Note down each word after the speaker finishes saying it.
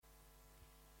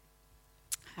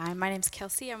Hi, my name's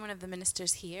Kelsey. I'm one of the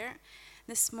ministers here.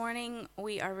 This morning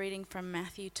we are reading from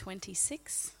Matthew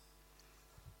 26.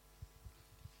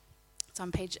 It's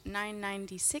on page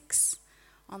 996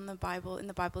 on the Bible, in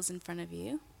the Bibles in front of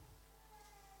you.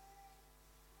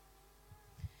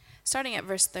 Starting at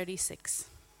verse 36.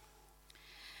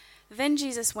 Then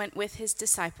Jesus went with his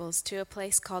disciples to a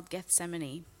place called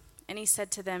Gethsemane, and he said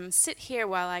to them, "Sit here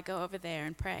while I go over there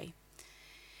and pray."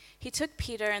 He took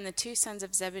Peter and the two sons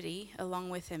of Zebedee along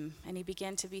with him, and he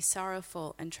began to be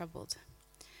sorrowful and troubled.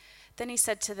 Then he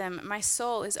said to them, "My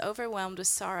soul is overwhelmed with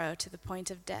sorrow to the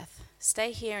point of death.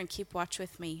 Stay here and keep watch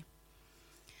with me."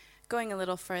 Going a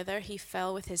little further, he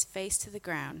fell with his face to the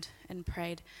ground and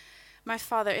prayed, "My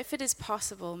Father, if it is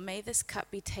possible, may this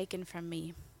cup be taken from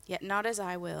me, yet not as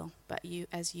I will, but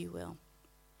as you will."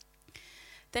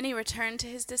 Then he returned to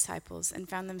his disciples and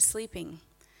found them sleeping.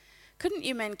 "Couldn't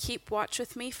you men keep watch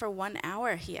with me for 1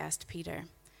 hour?" he asked Peter.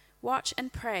 "Watch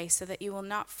and pray so that you will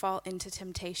not fall into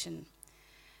temptation.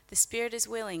 The spirit is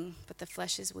willing, but the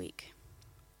flesh is weak."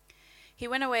 He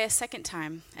went away a second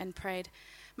time and prayed,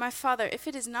 "My Father, if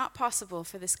it is not possible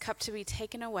for this cup to be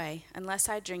taken away unless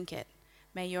I drink it,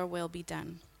 may your will be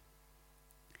done."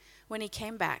 When he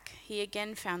came back, he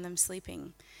again found them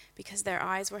sleeping, because their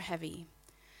eyes were heavy.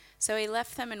 So he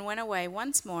left them and went away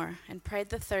once more and prayed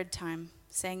the third time,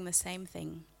 saying the same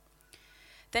thing.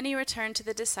 Then he returned to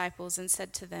the disciples and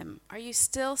said to them, "Are you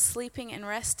still sleeping and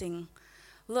resting?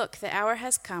 Look, the hour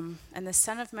has come, and the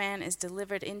Son of Man is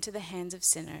delivered into the hands of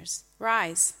sinners.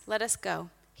 Rise, let us go.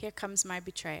 Here comes my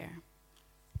betrayer."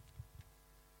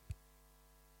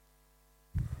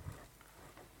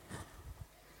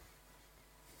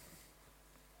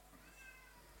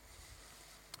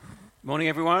 Morning,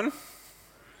 everyone.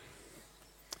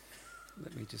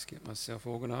 Let me just get myself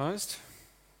organised.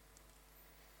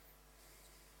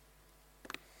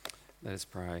 Let us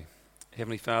pray.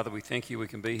 Heavenly Father, we thank you we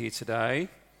can be here today.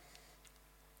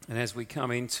 And as we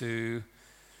come into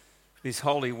this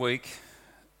holy week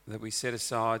that we set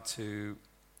aside to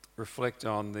reflect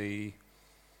on the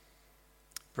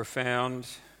profound,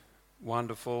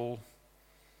 wonderful,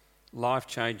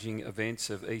 life-changing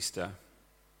events of Easter,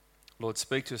 Lord,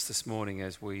 speak to us this morning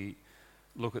as we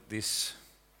look at this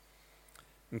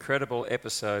incredible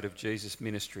episode of Jesus'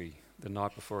 ministry the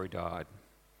night before he died.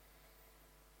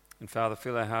 And Father,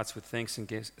 fill our hearts with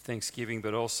thanksgiving,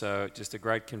 but also just a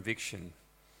great conviction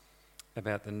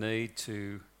about the need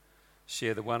to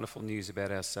share the wonderful news about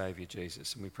our Saviour,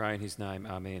 Jesus. And we pray in his name,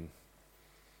 amen.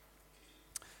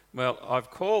 Well,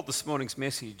 I've called this morning's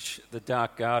message The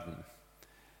Dark Garden.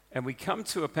 And we come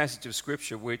to a passage of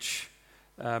Scripture which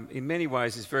in many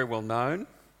ways is very well known.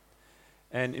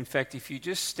 And in fact, if you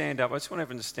just stand up, I just want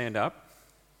everyone to stand up,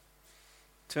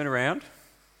 turn around.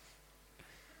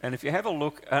 And if you have a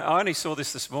look, I only saw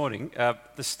this morning,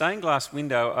 the stained glass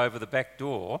window over the back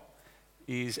door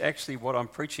is actually what I'm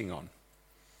preaching on.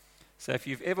 So if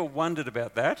you've ever wondered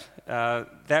about that,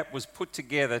 that was put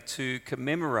together to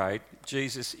commemorate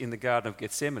Jesus in the Garden of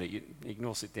Gethsemane. You can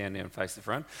all sit down now and face the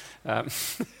front.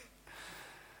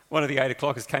 One of the 8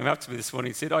 o'clockers came up to me this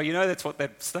morning and said, "Oh, you know that's what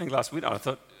that stained glass window." I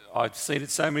thought, I'd seen it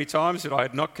so many times that I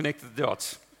had not connected the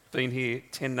dots. Been here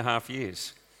 10 and a half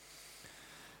years.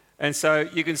 And so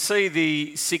you can see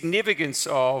the significance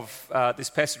of this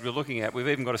passage we're looking at. We've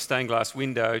even got a stained glass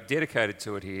window dedicated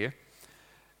to it here.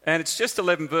 And it's just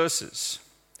 11 verses.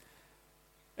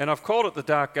 And I've called it the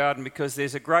Dark Garden because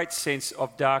there's a great sense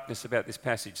of darkness about this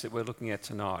passage that we're looking at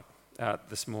tonight,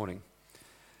 this morning.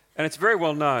 And it's very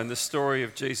well known, the story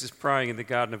of Jesus praying in the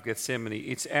Garden of Gethsemane.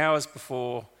 It's hours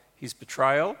before his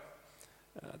betrayal.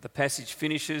 The passage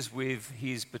finishes with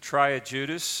his betrayer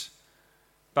Judas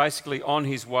basically on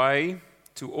his way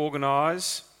to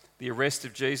organise the arrest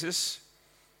of Jesus.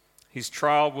 His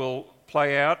trial will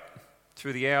play out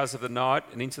through the hours of the night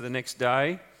and into the next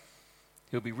day.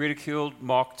 He'll be ridiculed,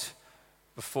 mocked,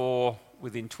 before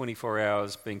within 24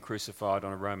 hours being crucified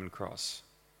on a Roman cross.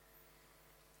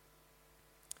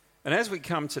 And as we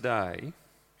come today,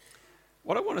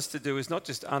 what I want us to do is not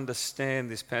just understand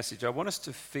this passage, I want us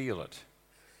to feel it.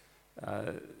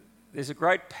 There's a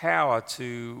great power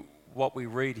to what we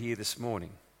read here this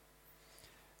morning.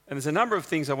 And there's a number of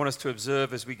things I want us to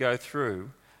observe as we go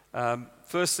through.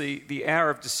 Firstly, the hour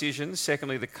of decision.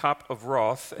 Secondly, the cup of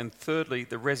wrath. And thirdly,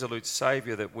 the resolute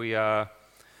Saviour that we are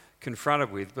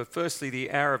confronted with. But firstly,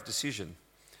 the hour of decision.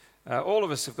 All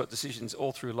of us have got decisions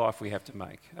all through life we have to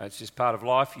make. It's just part of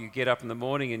life. You get up in the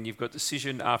morning and you've got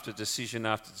decision after decision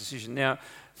after decision. Now,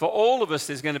 for all of us,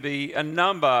 there's going to be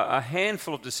a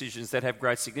handful of decisions that have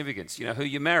great significance. You know, who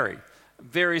you marry,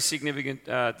 very significant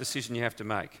decision you have to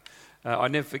make. I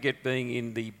never forget being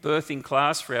in the birthing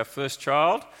class for our first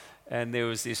child, and there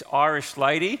was this Irish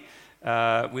lady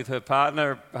with her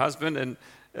partner, husband, and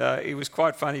it was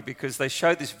quite funny because they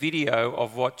showed this video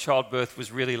of what childbirth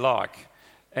was really like,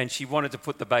 and she wanted to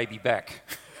put the baby back.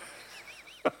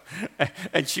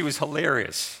 And she was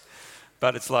hilarious.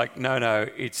 But it's like, no,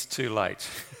 it's too late.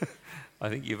 I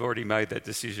think you've already made that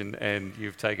decision and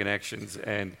you've taken actions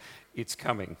and it's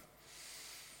coming.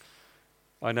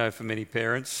 I know for many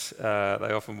parents, they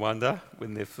often wonder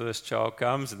when their first child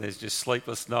comes and there's just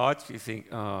sleepless nights, you think,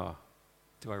 oh,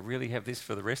 do I really have this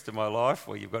for the rest of my life?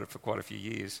 Well, you've got it for quite a few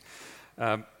years.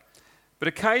 But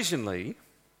occasionally,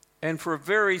 and for a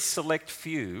very select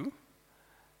few,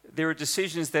 there are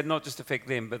decisions that not just affect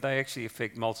them, but they actually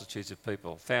affect multitudes of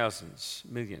people, thousands,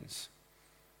 millions.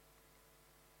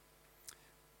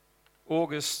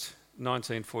 August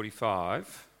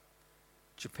 1945,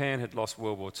 Japan had lost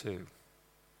World War II.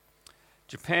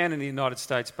 Japan and the United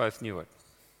States both knew it.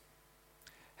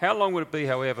 How long would it be,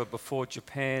 however, before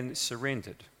Japan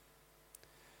surrendered?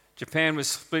 Japan was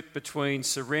split between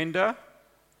surrender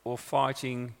or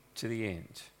fighting to the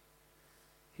end.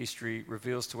 History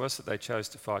reveals to us that they chose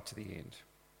to fight to the end.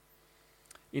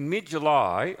 In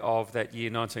mid-July of that year,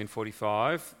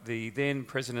 1945, the then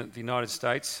President of the United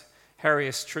States, Harry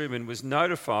S. Truman, was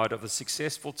notified of the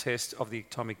successful test of the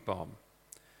atomic bomb,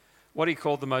 what he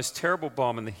called the most terrible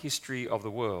bomb in the history of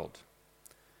the world.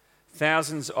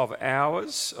 Thousands of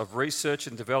hours of research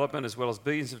and development, as well as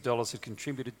billions of dollars, had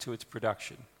contributed to its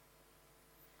production.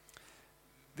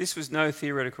 This was no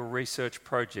theoretical research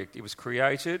project. It was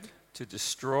created to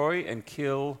destroy and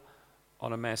kill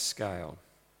on a mass scale.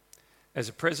 As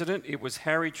a president, it was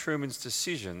Harry Truman's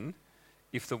decision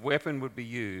if the weapon would be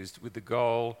used with the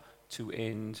goal to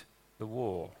end the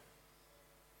war.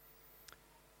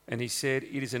 And he said,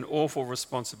 "It is an awful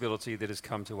responsibility that has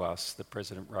come to us," the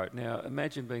president wrote. Now,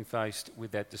 imagine being faced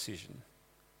with that decision.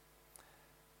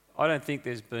 I don't think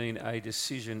there's been a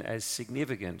decision as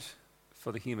significant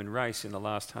for the human race in the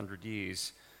last 100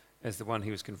 years as the one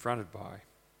he was confronted by.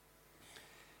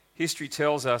 History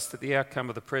tells us that the outcome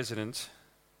of the president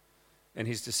and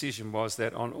his decision was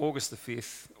that on August the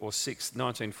 5th or 6th,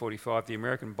 1945, the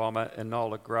American bomber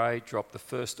Enola Gray dropped the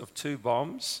first of two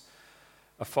bombs,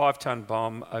 a 5-ton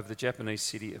bomb over the Japanese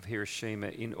city of Hiroshima,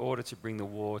 in order to bring the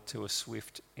war to a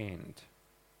swift end.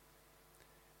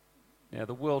 Now,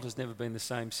 the world has never been the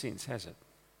same since, has it?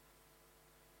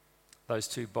 Those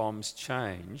two bombs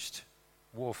changed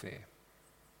warfare.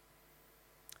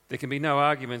 There can be no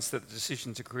arguments that the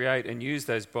decision to create and use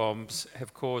those bombs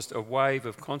have caused a wave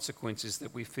of consequences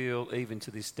that we feel even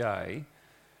to this day,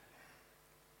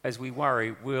 as we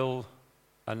worry, will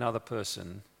another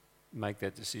person make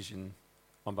that decision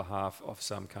on behalf of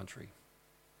some country?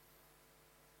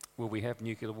 Will we have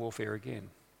nuclear warfare again?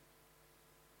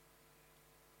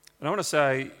 And I want to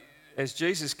say, as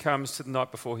Jesus comes to the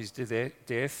night before his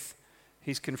death,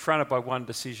 he's confronted by one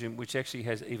decision which actually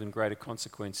has even greater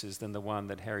consequences than the one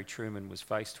that Harry Truman was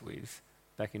faced with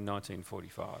back in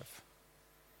 1945.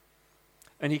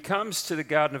 And he comes to the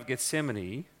Garden of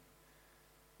Gethsemane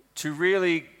to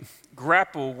really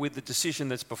grapple with the decision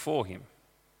that's before him,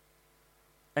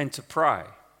 and to pray,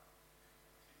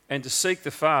 and to seek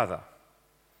the Father.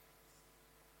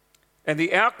 And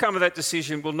the outcome of that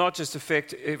decision will not just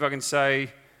affect, if I can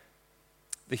say,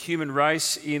 the human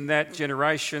race in that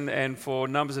generation and for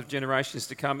numbers of generations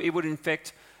to come. It would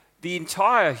infect the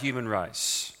entire human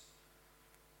race,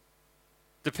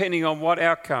 depending on what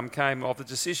outcome came of the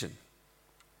decision.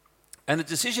 And the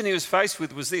decision he was faced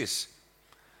with was this: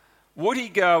 would he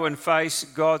go and face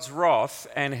God's wrath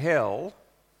and hell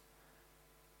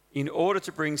in order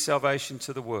to bring salvation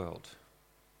to the world?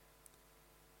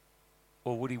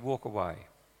 Or would he walk away?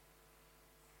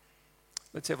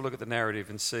 Let's have a look at the narrative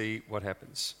and see what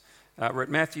happens. We're at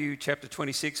Matthew chapter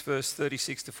 26, verse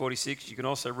 36 to 46. You can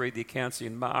also read the accounts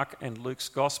in Mark and Luke's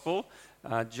Gospel.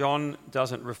 John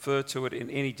doesn't refer to it in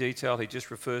any detail. He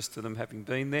just refers to them having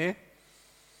been there.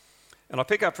 And I'll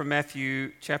pick up from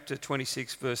Matthew chapter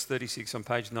 26, verse 36 on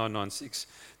page 996.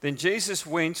 Then Jesus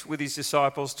went with his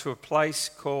disciples to a place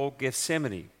called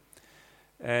Gethsemane.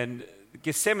 And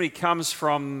Gethsemane comes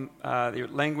from the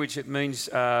language, it means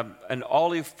an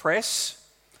olive press.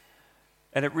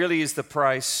 And it really is the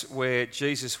place where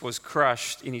Jesus was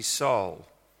crushed in his soul.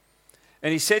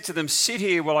 And he said to them, "Sit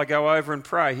here while I go over and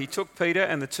pray." He took Peter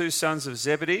and the two sons of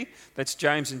Zebedee, that's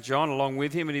James and John, along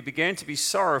with him, and he began to be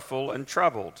sorrowful and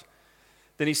troubled.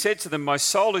 Then he said to them, "My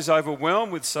soul is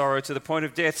overwhelmed with sorrow to the point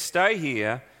of death. Stay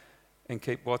here and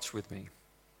keep watch with me."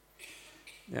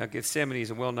 Now, Gethsemane is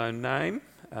a well-known name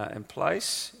and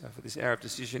place for this hour of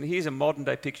decision. Here's a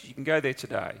modern-day picture. You can go there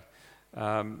today.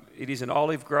 It is an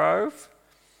olive grove,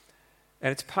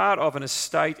 and it's part of an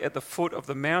estate at the foot of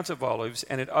the Mount of Olives,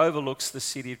 and it overlooks the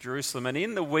city of Jerusalem. And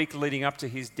in the week leading up to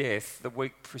his death, the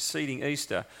week preceding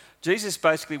Easter, Jesus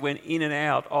basically went in and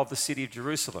out of the city of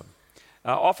Jerusalem.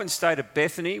 Often stayed at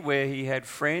Bethany, where he had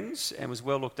friends and was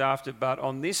well looked after, but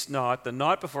on this night, the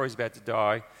night before he's about to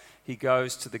die, he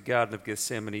goes to the Garden of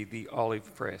Gethsemane, the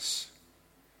olive press.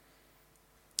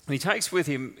 And he takes with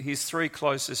him his three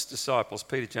closest disciples,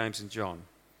 Peter, James and John.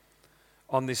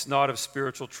 On this night of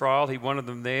spiritual trial, he wanted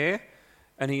them there,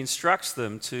 and he instructs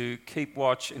them to keep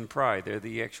watch and pray. They're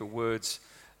the actual words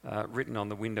written on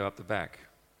the window up the back.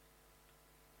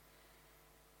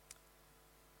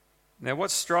 Now,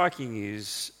 what's striking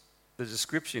is the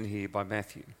description here by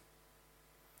Matthew.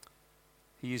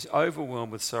 He is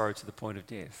overwhelmed with sorrow to the point of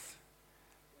death.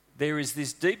 There is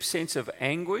this deep sense of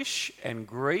anguish and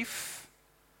grief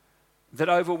that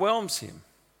overwhelms him.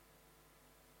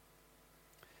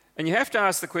 And you have to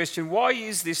ask the question, why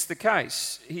is this the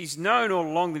case? He's known all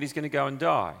along that he's going to go and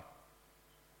die.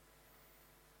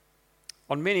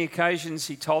 On many occasions,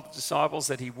 he told the disciples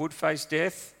that he would face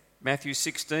death. Matthew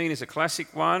 16 is a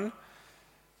classic one.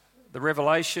 The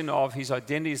revelation of his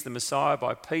identity as the Messiah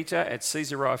by Peter at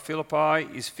Caesarea Philippi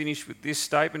is finished with this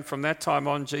statement. From that time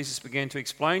on, Jesus began to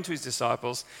explain to his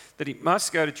disciples that he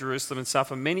must go to Jerusalem and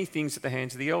suffer many things at the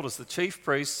hands of the elders, the chief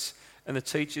priests and the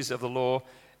teachers of the law,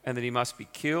 and that he must be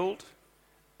killed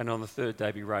and on the third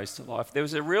day be raised to life. There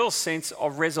was a real sense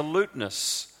of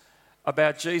resoluteness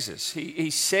about Jesus. He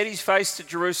set his face to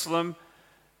Jerusalem,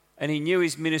 and he knew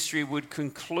his ministry would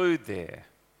conclude there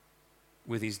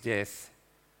with his death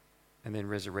and then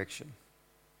resurrection.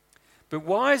 But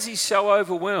why is he so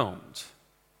overwhelmed?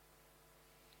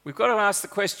 We've got to ask the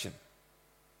question.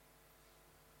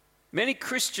 Many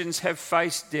Christians have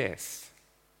faced death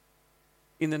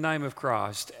in the name of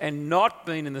Christ and not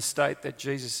been in the state that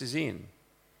Jesus is in.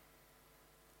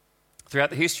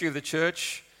 Throughout the history of the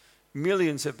church,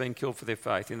 millions have been killed for their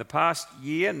faith. In the past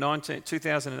year,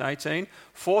 2018,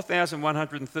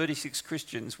 4,136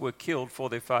 Christians were killed for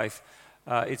their faith.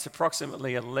 It's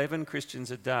approximately 11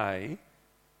 Christians a day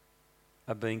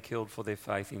are being killed for their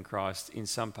faith in Christ in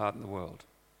some part in the world.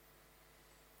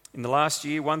 In the last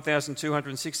year,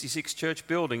 1,266 church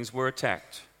buildings were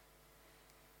attacked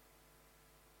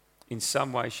in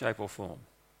some way, shape or form.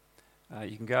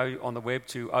 You can go on the web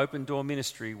to Open Door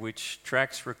Ministry, which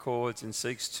tracks, records and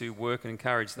seeks to work and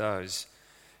encourage those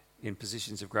in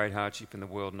positions of great hardship in the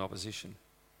world and opposition.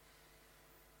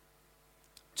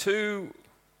 Two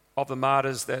of the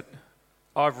martyrs that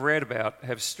I've read about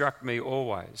have struck me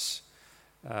always.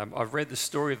 I've read the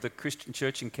story of the Christian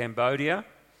church in Cambodia.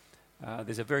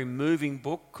 There's a very moving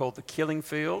book called The Killing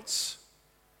Fields,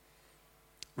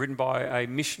 written by a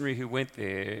missionary who went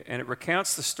there, and it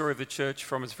recounts the story of the church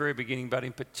from its very beginning, but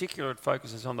in particular it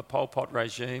focuses on the Pol Pot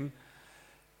regime.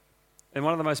 And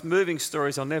one of the most moving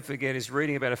stories I'll never forget is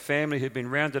reading about a family who'd been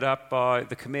rounded up by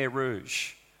the Khmer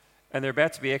Rouge, and they're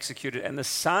about to be executed, and the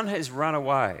son has run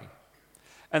away.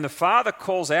 And the father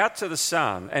calls out to the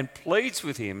son and pleads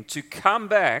with him to come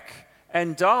back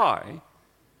and die,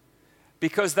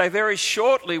 because they very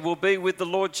shortly will be with the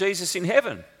Lord Jesus in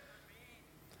heaven.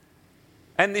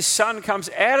 And this son comes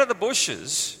out of the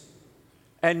bushes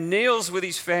and kneels with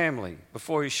his family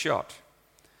before he's shot.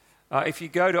 If you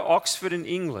go to Oxford in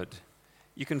England,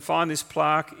 you can find this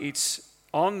plaque. It's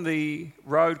on the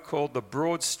road called the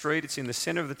Broad Street. It's in the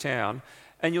centre of the town.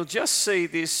 And you'll just see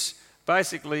this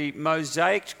basically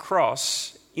mosaiced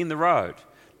cross in the road.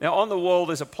 Now, on the wall,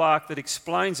 there's a plaque that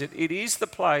explains it. It is the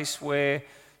place where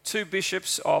two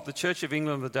bishops of the Church of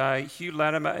England of the day, Hugh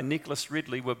Latimer and Nicholas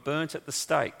Ridley, were burnt at the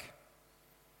stake.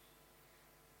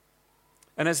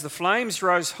 And as the flames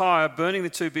rose higher, burning the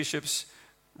two bishops,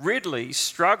 Ridley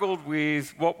struggled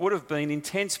with what would have been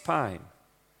intense pain.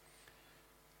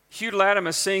 Hugh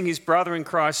Latimer, seeing his brother in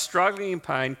Christ struggling in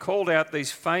pain, called out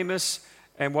these famous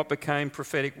and what became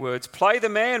prophetic words: "Play the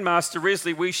man, Master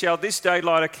Ridley, we shall this day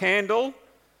light a candle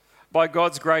by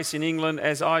God's grace in England,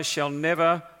 as I shall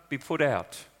never be put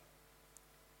out."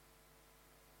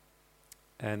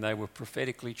 And they were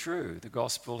prophetically true. The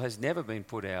gospel has never been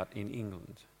put out in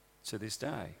England to this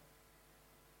day.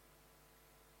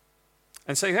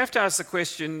 And so you have to ask the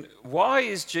question, why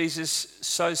is Jesus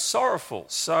so sorrowful,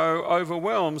 so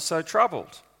overwhelmed, so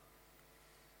troubled?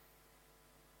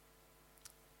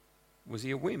 Was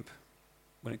he a wimp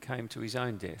when it came to his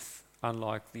own death,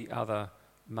 unlike the other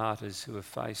martyrs who have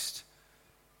faced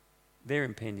their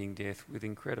impending death with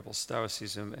incredible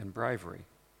stoicism and bravery?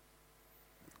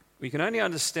 We can only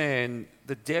understand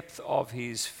the depth of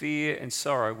his fear and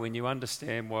sorrow when you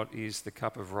understand what is the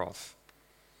cup of wrath.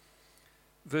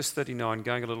 Verse 39,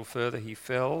 going a little further, he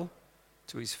fell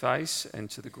to his face and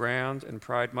to the ground and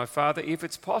prayed, "My Father, if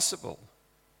it's possible,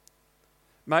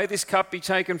 may this cup be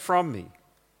taken from me,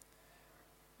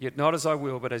 yet not as I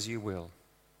will, but as you will."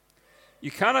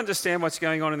 You can't understand what's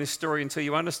going on in this story until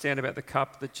you understand about the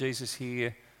cup that Jesus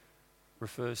here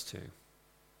refers to.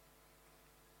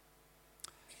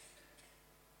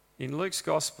 In Luke's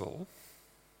Gospel,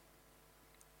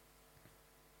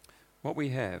 what we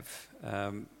have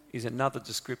is another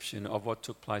description of what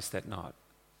took place that night.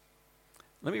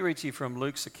 Let me read to you from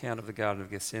Luke's account of the Garden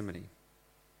of Gethsemane.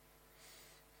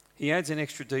 He adds an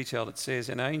extra detail. It says,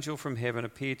 "An angel from heaven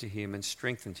appeared to him and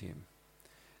strengthened him.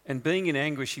 And being in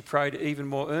anguish, he prayed even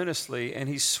more earnestly, and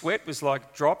his sweat was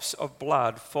like drops of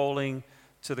blood falling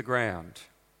to the ground."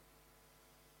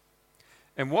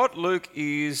 And what Luke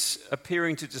is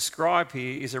appearing to describe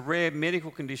here is a rare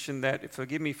medical condition that,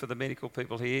 forgive me for the medical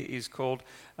people here, is called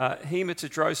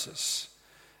hematidrosis.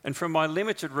 And from my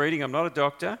limited reading, I'm not a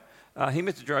doctor,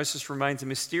 hematidrosis remains a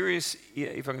mysterious,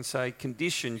 if I can say,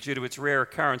 condition due to its rare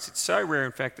occurrence. It's so rare,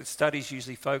 in fact, that studies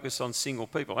usually focus on single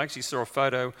people. I actually saw a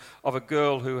photo of a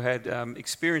girl who had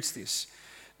experienced this.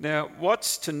 Now,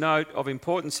 what's to note of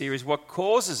importance here is what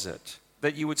causes it,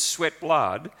 that you would sweat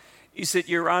blood, is that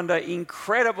you're under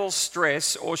incredible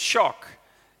stress or shock.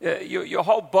 Your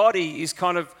whole body is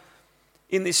kind of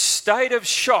in this state of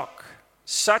shock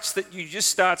such that you just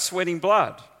start sweating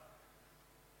blood.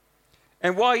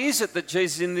 And why is it that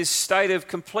Jesus is in this state of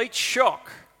complete shock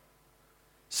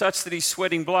such that he's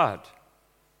sweating blood?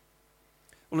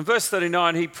 Well, in verse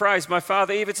 39, he prays, "My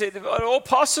Father, if it's at all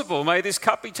possible, may this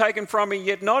cup be taken from me,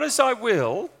 yet not as I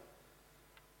will,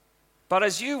 but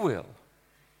as you will."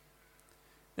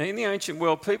 Now, in the ancient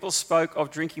world, people spoke of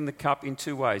drinking the cup in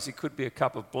two ways. It could be a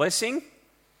cup of blessing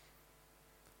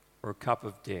or a cup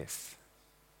of death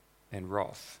and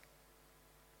wrath.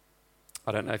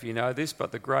 I don't know if you know this,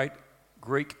 but the great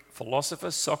Greek philosopher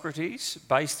Socrates,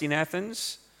 based in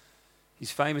Athens,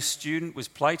 his famous student was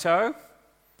Plato.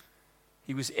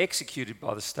 He was executed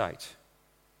by the state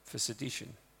for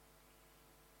sedition.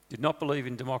 Did not believe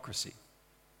in democracy.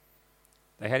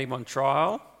 They had him on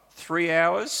trial. 3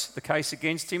 hours, the case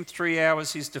against him, 3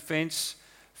 hours his defence,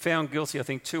 found guilty, I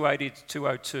think 280 to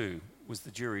 202 was the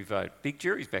jury vote. Big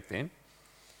juries back then.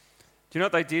 Do you know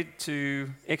what they did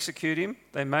to execute him?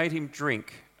 They made him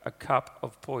drink a cup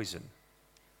of poison.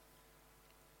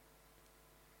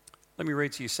 Let me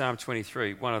read to you Psalm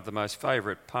 23, one of the most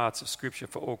favourite parts of Scripture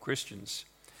for all Christians.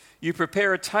 "You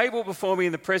prepare a table before me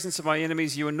in the presence of my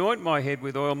enemies. You anoint my head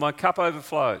with oil. My cup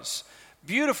overflows."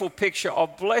 Beautiful picture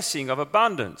of blessing, of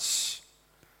abundance,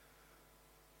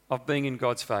 of being in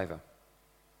God's favour.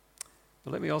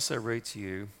 But let me also read to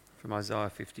you from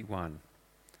Isaiah 51.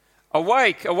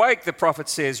 "Awake, awake," the prophet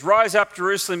says. "Rise up,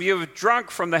 Jerusalem. You have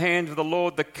drunk from the hand of the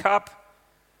Lord the cup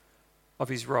of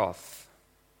his wrath.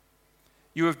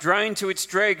 You have drained to its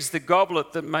dregs the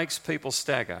goblet that makes people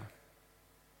stagger."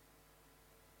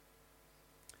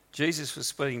 Jesus was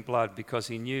sweating blood because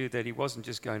he knew that he wasn't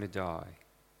just going to die.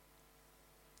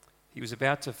 He was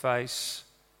about to face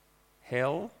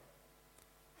hell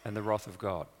and the wrath of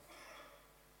God.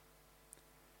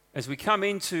 As we come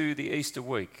into the Easter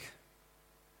week,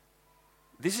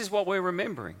 this is what we're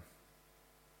remembering.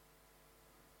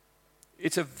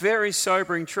 It's a very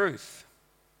sobering truth.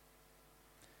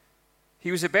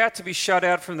 He was about to be shut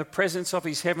out from the presence of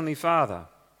his heavenly Father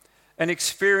and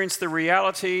experience the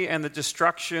reality and the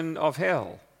destruction of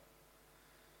hell.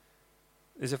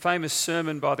 There's a famous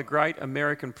sermon by the great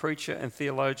American preacher and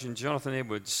theologian Jonathan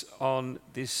Edwards on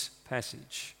this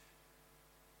passage,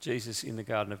 Jesus in the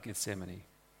Garden of Gethsemane.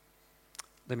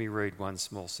 Let me read one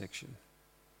small section.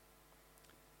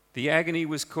 "The agony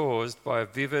was caused by a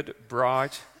vivid,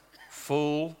 bright,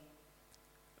 full,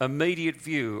 immediate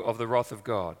view of the wrath of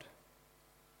God.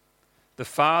 The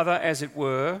Father, as it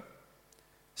were,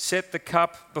 set the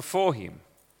cup before him.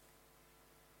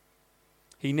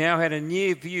 He now had a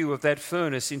near view of that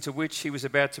furnace into which he was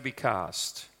about to be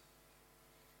cast.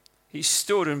 He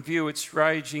stood and viewed its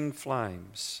raging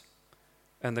flames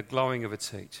and the glowing of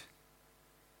its heat,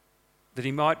 that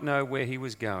he might know where he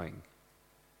was going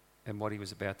and what he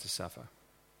was about to suffer."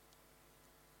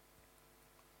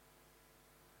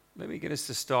 Let me get us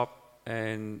to stop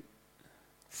and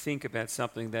think about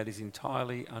something that is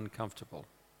entirely uncomfortable.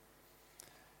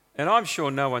 And I'm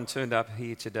sure no one turned up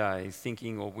here today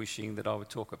thinking or wishing that I would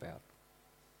talk about.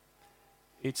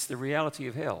 It's the reality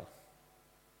of hell.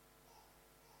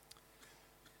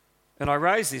 And I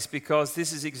raise this because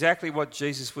this is exactly what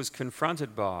Jesus was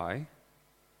confronted by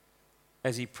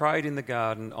as he prayed in the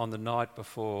garden on the night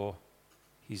before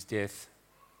his death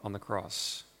on the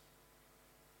cross.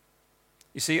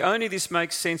 You see, only this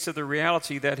makes sense of the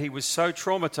reality that he was so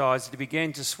traumatized that he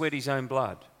began to sweat his own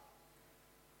blood.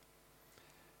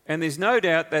 And there's no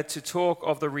doubt that to talk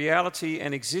of the reality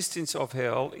and existence of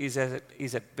hell is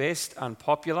at best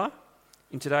unpopular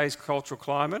in today's cultural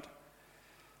climate.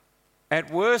 At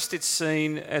worst, it's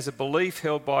seen as a belief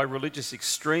held by religious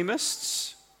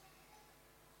extremists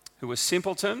who are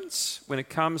simpletons when it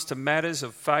comes to matters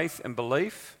of faith and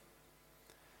belief.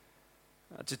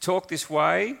 To talk this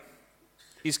way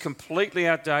is completely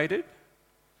outdated,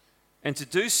 and to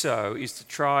do so is to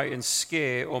try and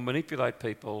scare or manipulate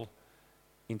people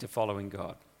into following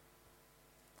God.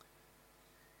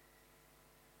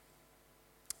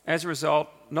 As a result,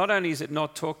 not only is it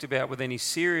not talked about with any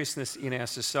seriousness in our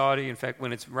society, in fact,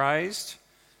 when it's raised,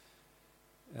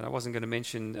 and I wasn't going to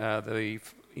mention the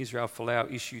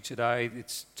Israel-Folau issue today,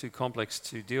 it's too complex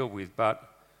to deal with, but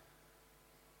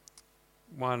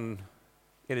one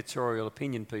editorial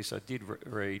opinion piece I did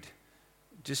read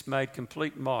just made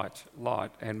complete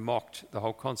light and mocked the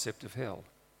whole concept of hell.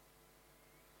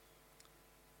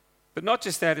 But not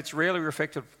just that, it's rarely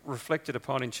reflected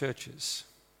upon in churches,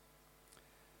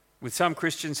 with some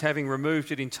Christians having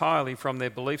removed it entirely from their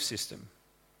belief system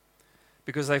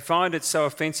because they find it so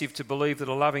offensive to believe that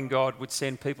a loving God would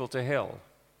send people to hell.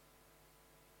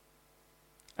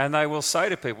 And they will say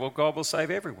to people, well, God will save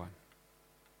everyone.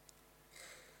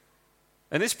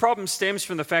 And this problem stems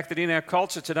from the fact that in our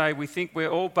culture today, we think we're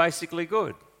all basically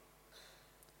good.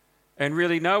 And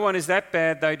really, no one is that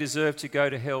bad they deserve to go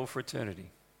to hell for eternity.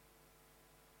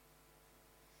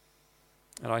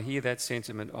 And I hear that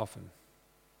sentiment often.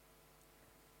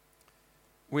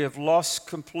 We have lost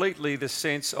completely the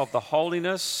sense of the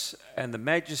holiness and the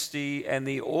majesty and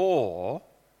the awe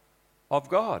of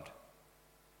God,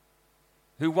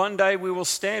 who one day we will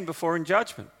stand before in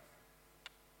judgment.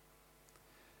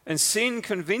 And sin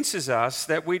convinces us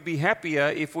that we'd be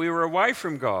happier if we were away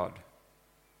from God.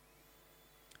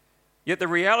 Yet the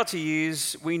reality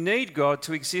is we need God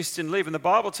to exist and live. And the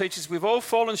Bible teaches we've all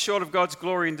fallen short of God's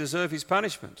glory and deserve his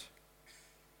punishment.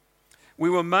 We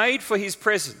were made for his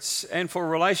presence and for a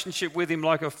relationship with him.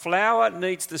 Like a flower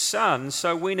needs the sun,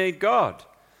 so we need God.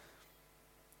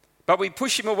 But we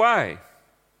push him away.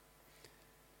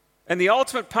 And the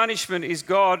ultimate punishment is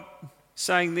God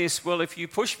saying this, well, if you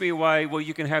push me away, well,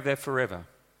 you can have that forever.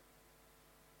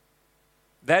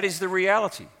 That is the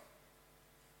reality.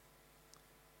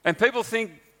 And people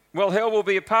think, well, hell will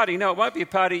be a party. No, it won't be a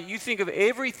party. You think of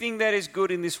everything that is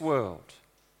good in this world.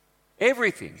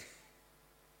 Everything.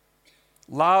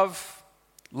 Love,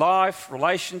 life,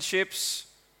 relationships,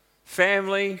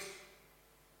 family,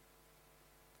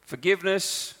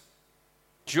 forgiveness,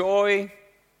 joy.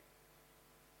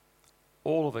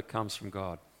 All of it comes from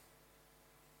God.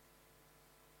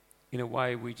 In a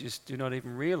way we just do not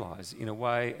even realise, in a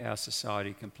way our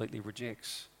society completely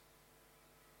rejects.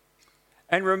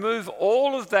 And remove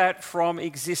all of that from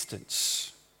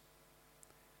existence,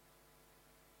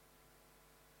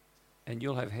 and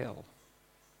you'll have hell.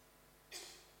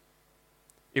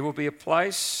 It will be a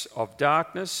place of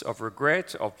darkness, of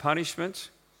regret, of punishment.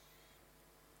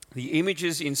 The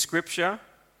images in Scripture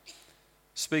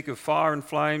speak of fire and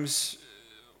flames.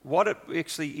 What it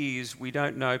actually is, we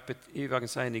don't know, but if I can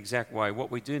say in the exact way,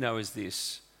 what we do know is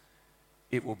this: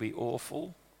 it will be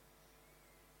awful.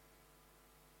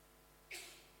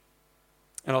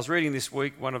 And I was reading this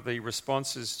week one of the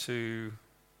responses to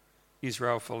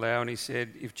Israel-Folau, and he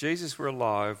said, if Jesus were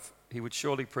alive, he would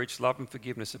surely preach love and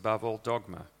forgiveness above all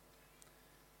dogma.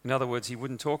 In other words, he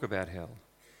wouldn't talk about hell.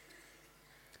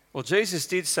 Well, Jesus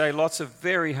did say lots of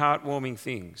very heartwarming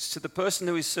things. To the person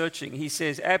who is searching, he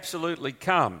says, absolutely,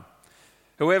 come.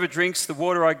 Whoever drinks the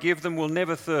water I give them will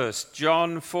never thirst.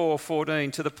 John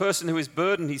 4:14. To the person who is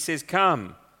burdened, he says,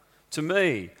 come to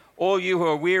me. All you who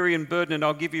are weary and burdened, and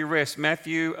I'll give you rest.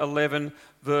 Matthew 11,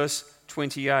 verse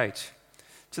 28.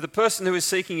 To the person who is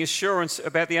seeking assurance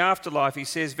about the afterlife, he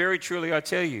says, very truly I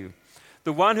tell you,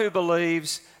 the one who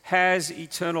believes has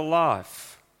eternal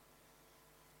life.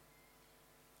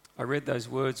 I read those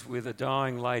words with a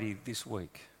dying lady this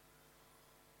week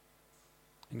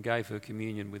and gave her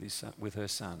communion with her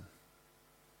son.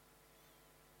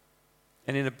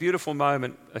 And in a beautiful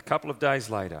moment, a couple of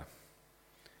days later,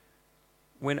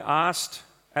 when asked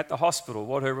at the hospital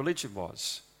what her religion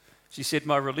was, she said,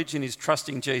 my religion is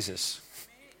trusting Jesus.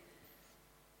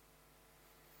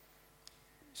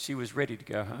 She was ready to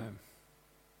go home.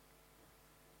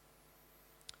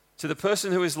 To the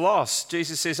person who is lost,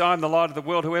 Jesus says, I am the light of the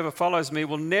world. Whoever follows me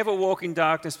will never walk in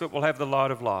darkness, but will have the light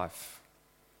of life.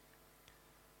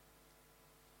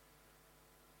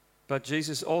 But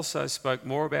Jesus also spoke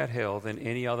more about hell than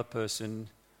any other person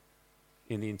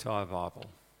in the entire Bible.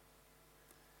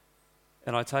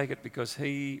 And I take it because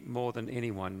he, more than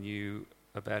anyone, knew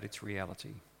about its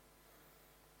reality.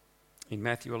 In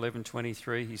Matthew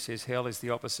 11:23, he says, hell is the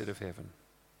opposite of heaven.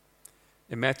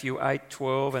 In Matthew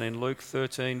 8:12 and in Luke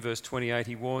 13, verse 28,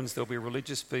 he warns there'll be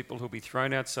religious people who'll be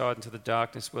thrown outside into the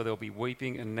darkness where there'll be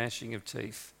weeping and gnashing of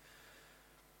teeth.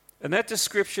 And that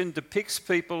description depicts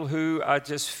people who are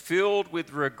just filled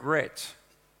with regret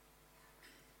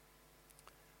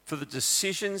for the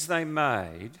decisions they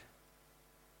made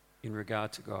in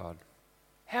regard to God.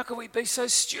 How could we be so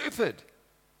stupid?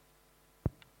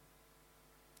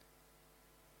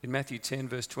 In Matthew 10,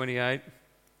 verse 28,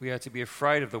 we are to be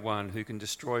afraid of the one who can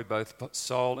destroy both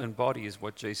soul and body, is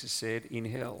what Jesus said, in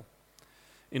hell.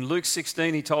 In Luke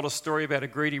 16, he told a story about a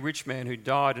greedy rich man who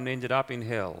died and ended up in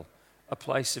hell, a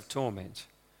place of torment.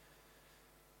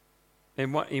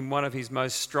 And in one of his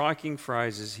most striking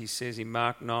phrases, he says in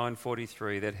Mark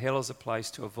 9:43 that hell is a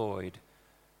place to avoid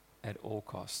at all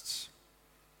costs.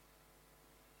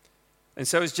 And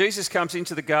so as Jesus comes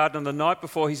into the garden on the night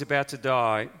before he's about to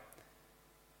die,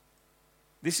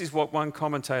 this is what one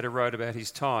commentator wrote about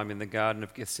his time in the Garden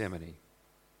of Gethsemane.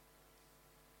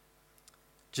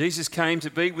 Jesus came to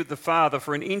be with the Father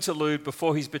for an interlude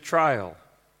before his betrayal,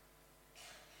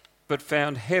 but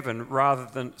found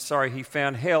he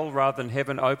found hell rather than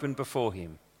heaven open before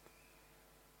him,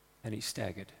 and he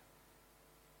staggered.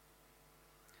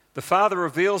 The Father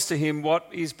reveals to him what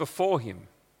is before him.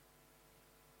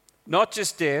 Not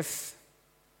just death,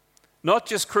 not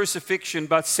just crucifixion,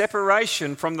 but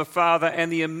separation from the Father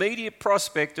and the immediate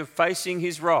prospect of facing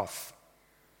his wrath.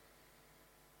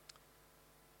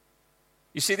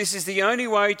 You see, this is the only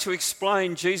way to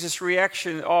explain Jesus'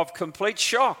 reaction of complete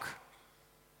shock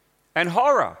and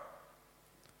horror,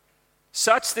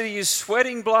 such that he is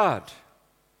sweating blood.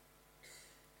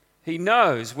 He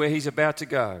knows where he's about to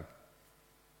go.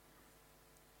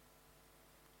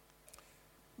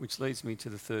 Which leads me to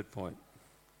the third point,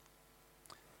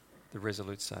 the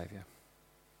resolute Saviour.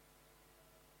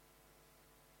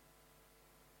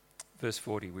 Verse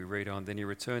 40, we read on, then he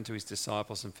returned to his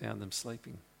disciples and found them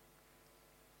sleeping.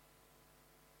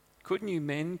 Couldn't you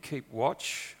men keep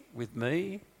watch with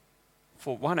me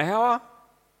for 1 hour?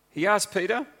 He asked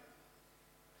Peter.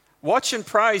 Watch and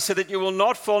pray so that you will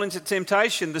not fall into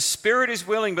temptation. The spirit is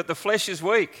willing, but the flesh is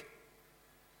weak.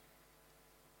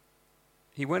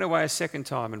 He went away a second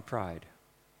time and prayed.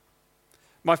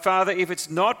 My Father, if it's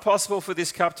not possible for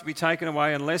this cup to be taken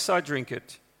away unless I drink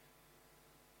it,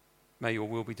 may your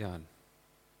will be done.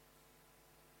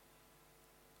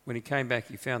 When he came back,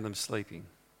 he found them sleeping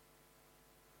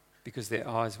because their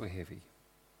eyes were heavy.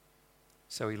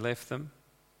 So he left them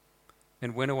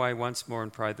and went away once more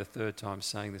and prayed the third time,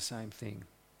 saying the same thing.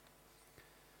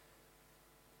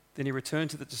 Then he returned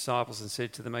to the disciples and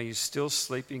said to them, are you still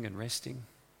sleeping and resting?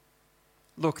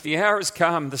 Look, the hour has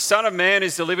come. The Son of Man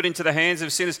is delivered into the hands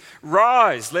of sinners.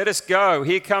 Rise, let us go.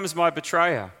 Here comes my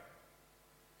betrayer.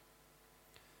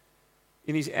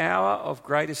 In his hour of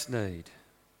greatest need,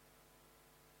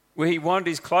 where he wanted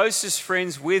his closest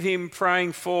friends with him,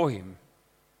 praying for him,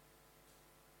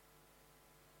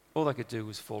 all they could do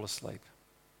was fall asleep.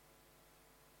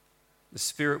 The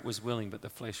spirit was willing, but the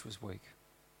flesh was weak.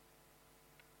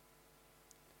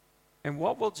 And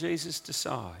what will Jesus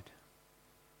decide?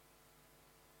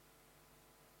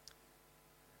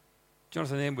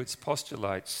 Jonathan Edwards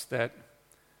postulates that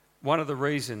one of the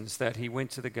reasons that he went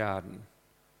to the garden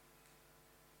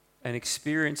and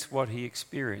experienced what he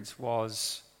experienced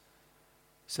was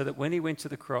so that when he went to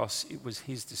the cross, it was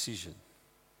his decision,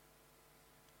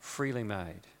 freely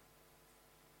made.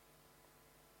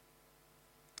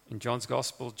 In John's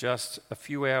Gospel, just a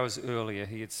few hours earlier,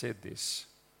 he had said this.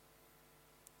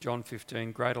 John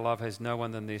 15, greater love has no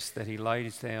one than this, that he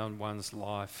lays down one's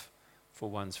life for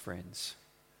one's friends.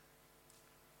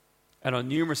 And on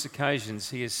numerous occasions,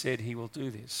 he has said he will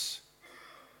do this.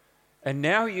 And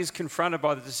now he is confronted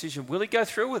by the decision, will he go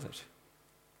through with it?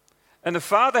 And the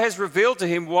Father has revealed to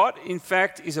him what, in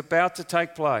fact, is about to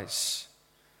take place.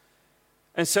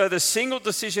 And so the single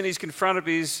decision he's confronted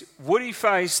is, would he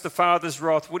face the Father's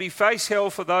wrath? Would he face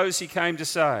hell for those he came to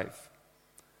save?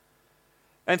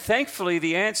 And thankfully,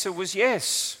 the answer was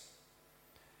yes.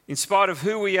 In spite of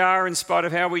who we are, in spite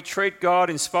of how we treat God,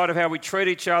 in spite of how we treat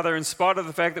each other, in spite of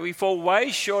the fact that we fall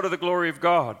way short of the glory of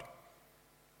God,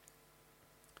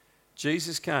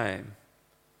 Jesus came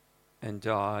and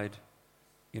died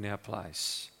in our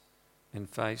place and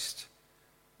faced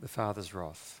the Father's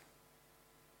wrath.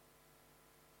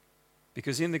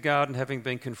 Because in the garden, having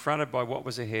been confronted by what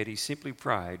was ahead, he simply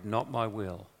prayed, not my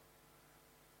will,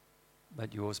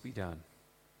 but yours be done.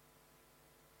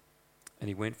 and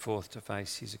he went forth to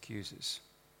face his accusers.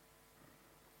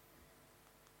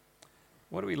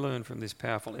 What do we learn from this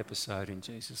powerful episode in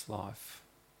Jesus' life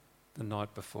the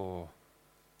night before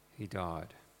he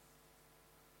died?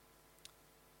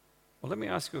 Well, let me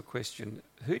ask you a question.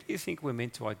 Who do you think we're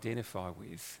meant to identify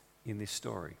with in this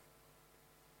story?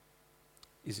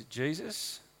 Is it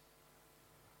Jesus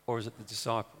or is it the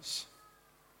disciples?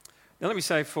 Now, let me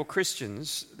say, for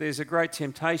Christians, there's a great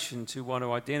temptation to want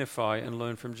to identify and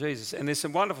learn from Jesus. And there's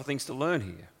some wonderful things to learn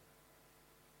here.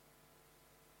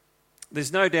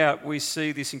 There's no doubt we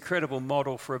see this incredible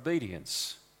model for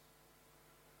obedience.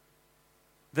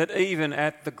 That even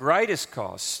at the greatest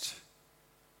cost,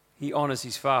 he honours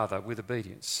his Father with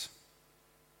obedience.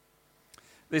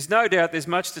 There's no doubt there's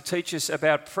much to teach us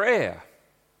about prayer.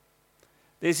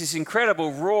 There's this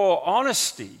incredible raw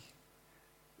honesty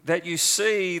that you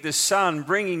see the Son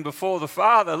bringing before the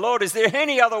Father. Lord, is there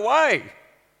any other way?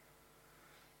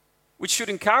 Which should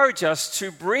encourage us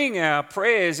to bring our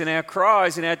prayers and our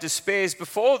cries and our despairs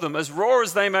before them, as raw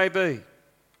as they may be.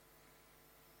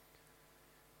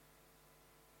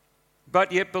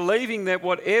 But yet believing that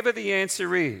whatever the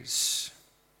answer is,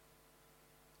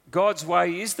 God's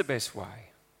way is the best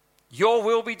way. Your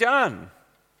will be done.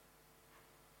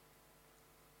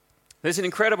 There's an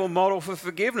incredible model for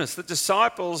forgiveness. The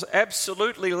disciples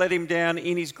absolutely let him down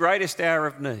in his greatest hour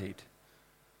of need.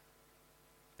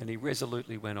 And he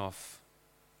resolutely went off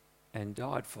and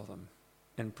died for them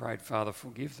and prayed, Father,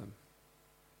 forgive them.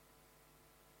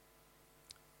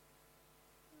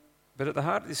 But at the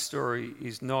heart of this story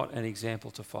is not an example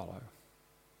to follow.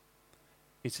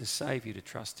 It's a saviour to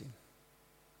trust in.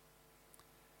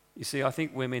 You see, I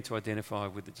think we're meant to identify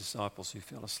with the disciples who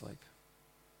fell asleep.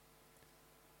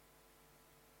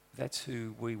 That's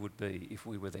who we would be if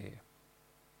we were there.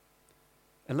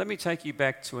 And let me take you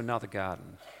back to another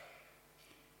garden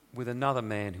with another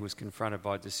man who was confronted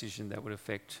by a decision that would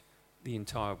affect the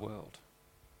entire world.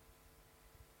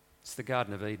 It's the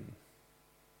Garden of Eden.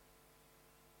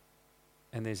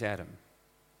 And there's Adam.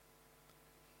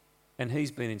 And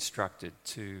he's been instructed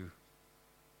to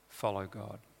follow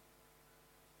God.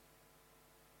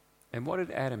 And what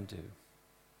did Adam do?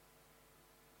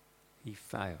 He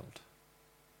failed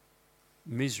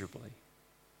miserably.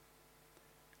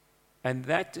 And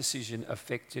that decision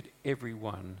affected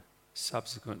everyone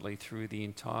subsequently through the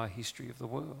entire history of the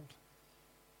world.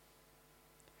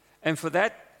 And for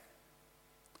that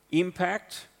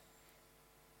impact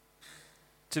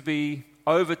to be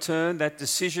overturned, that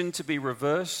decision to be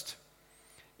reversed,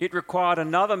 it required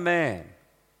another man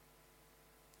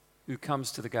who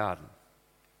comes to the garden.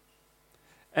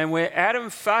 And where Adam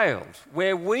failed,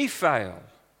 where we failed,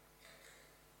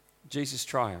 Jesus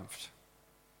triumphed.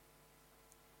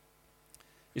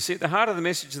 You see, at the heart of the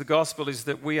message of the gospel is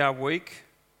that we are weak,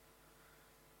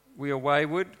 we are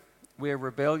wayward, we are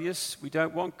rebellious, we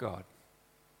don't want God.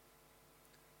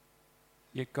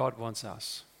 Yet God wants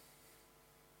us.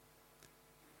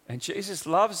 And Jesus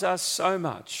loves us so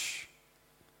much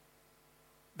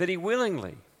that he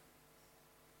willingly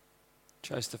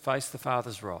chose to face the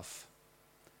Father's wrath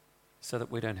so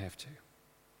that we don't have to.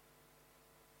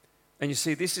 And you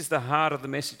see, this is the heart of the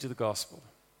message of the gospel.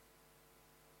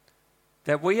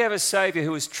 That we have a Saviour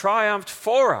who has triumphed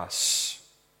for us,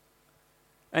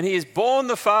 and he has borne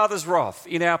the Father's wrath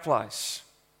in our place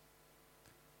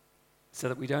so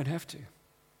that we don't have to.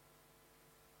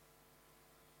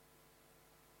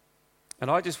 And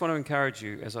I just want to encourage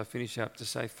you as I finish up to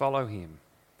say, follow him,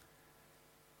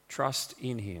 trust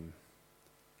in him,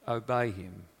 obey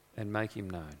him, and make him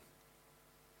known.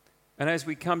 And as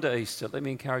we come to Easter, let me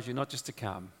encourage you not just to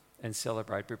come and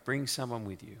celebrate, but bring someone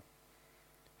with you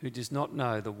who does not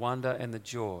know the wonder and the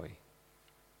joy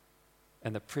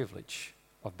and the privilege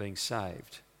of being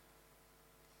saved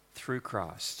through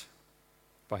Christ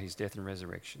by his death and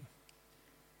resurrection.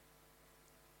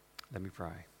 Let me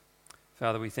pray.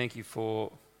 Father, we thank you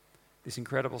for this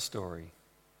incredible story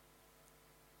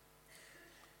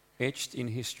etched in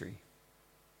history.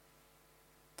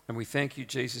 And we thank you,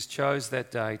 Jesus chose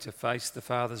that day to face the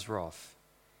Father's wrath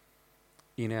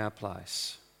in our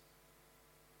place.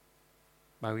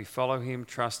 May we follow him,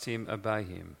 trust him, obey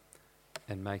him,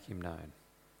 and make him known.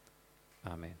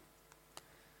 Amen.